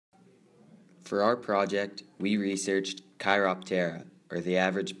For our project, we researched Chiroptera, or the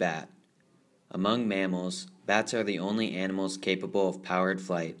average bat. Among mammals, bats are the only animals capable of powered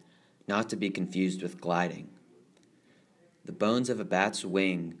flight, not to be confused with gliding. The bones of a bat's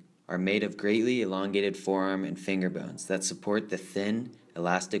wing are made of greatly elongated forearm and finger bones that support the thin,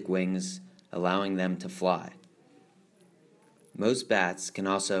 elastic wings, allowing them to fly. Most bats can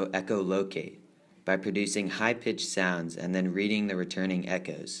also echolocate by producing high-pitched sounds and then reading the returning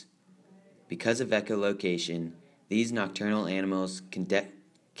echoes. Because of echolocation, these nocturnal animals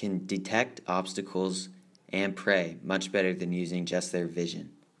can detect obstacles and prey much better than using just their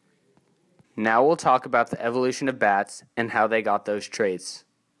vision. Now we'll talk about the evolution of bats and how they got those traits.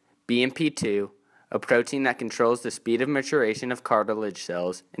 BMP2, a protein that controls the speed of maturation of cartilage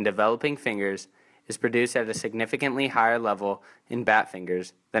cells in developing fingers, is produced at a significantly higher level in bat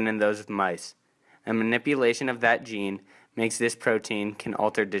fingers than in those of mice, and manipulation of that gene makes this protein can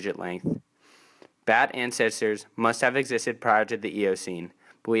alter digit length. Bat ancestors must have existed prior to the Eocene,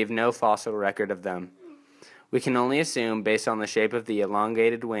 but we have no fossil record of them. We can only assume, based on the shape of the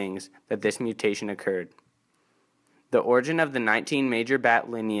elongated wings, that this mutation occurred. The origin of the 19 major bat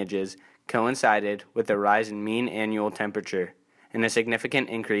lineages coincided with a rise in mean annual temperature and a significant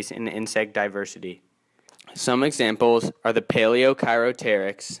increase in insect diversity. Some examples are the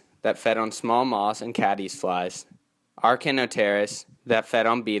Paleochiropteryx that fed on small moss and caddisflies, Archaeopteryx that fed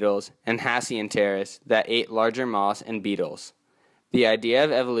on beetles, and Hacienteris that ate larger moss and beetles. The idea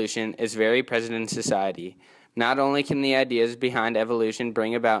of evolution is very present in society. Not only can the ideas behind evolution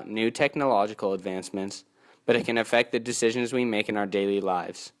bring about new technological advancements, but it can affect the decisions we make in our daily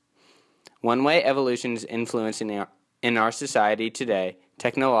lives. One way evolution is influencing in our society today,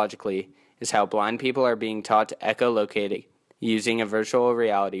 technologically, is how blind people are being taught to echolocate using a virtual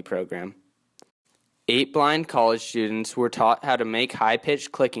reality program. 8 blind college students were taught how to make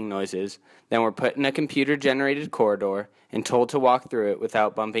high-pitched clicking noises, then were put in a computer-generated corridor and told to walk through it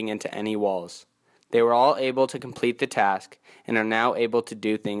without bumping into any walls. They were all able to complete the task and are now able to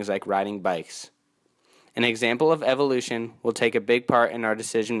do things like riding bikes. An example of evolution will take a big part in our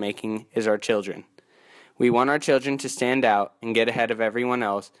decision-making is our children. We want our children to stand out and get ahead of everyone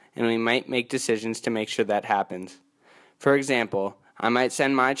else, and we might make decisions to make sure that happens. For example, I might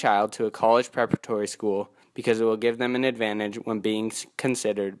send my child to a college preparatory school because it will give them an advantage when being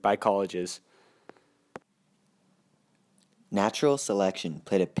considered by colleges. Natural selection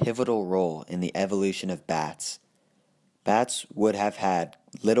played a pivotal role in the evolution of bats. Bats would have had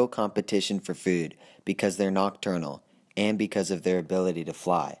little competition for food because they're nocturnal and because of their ability to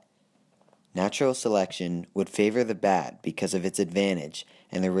fly. Natural selection would favor the bat because of its advantage,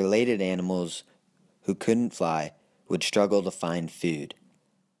 and the related animals who couldn't fly would struggle to find food.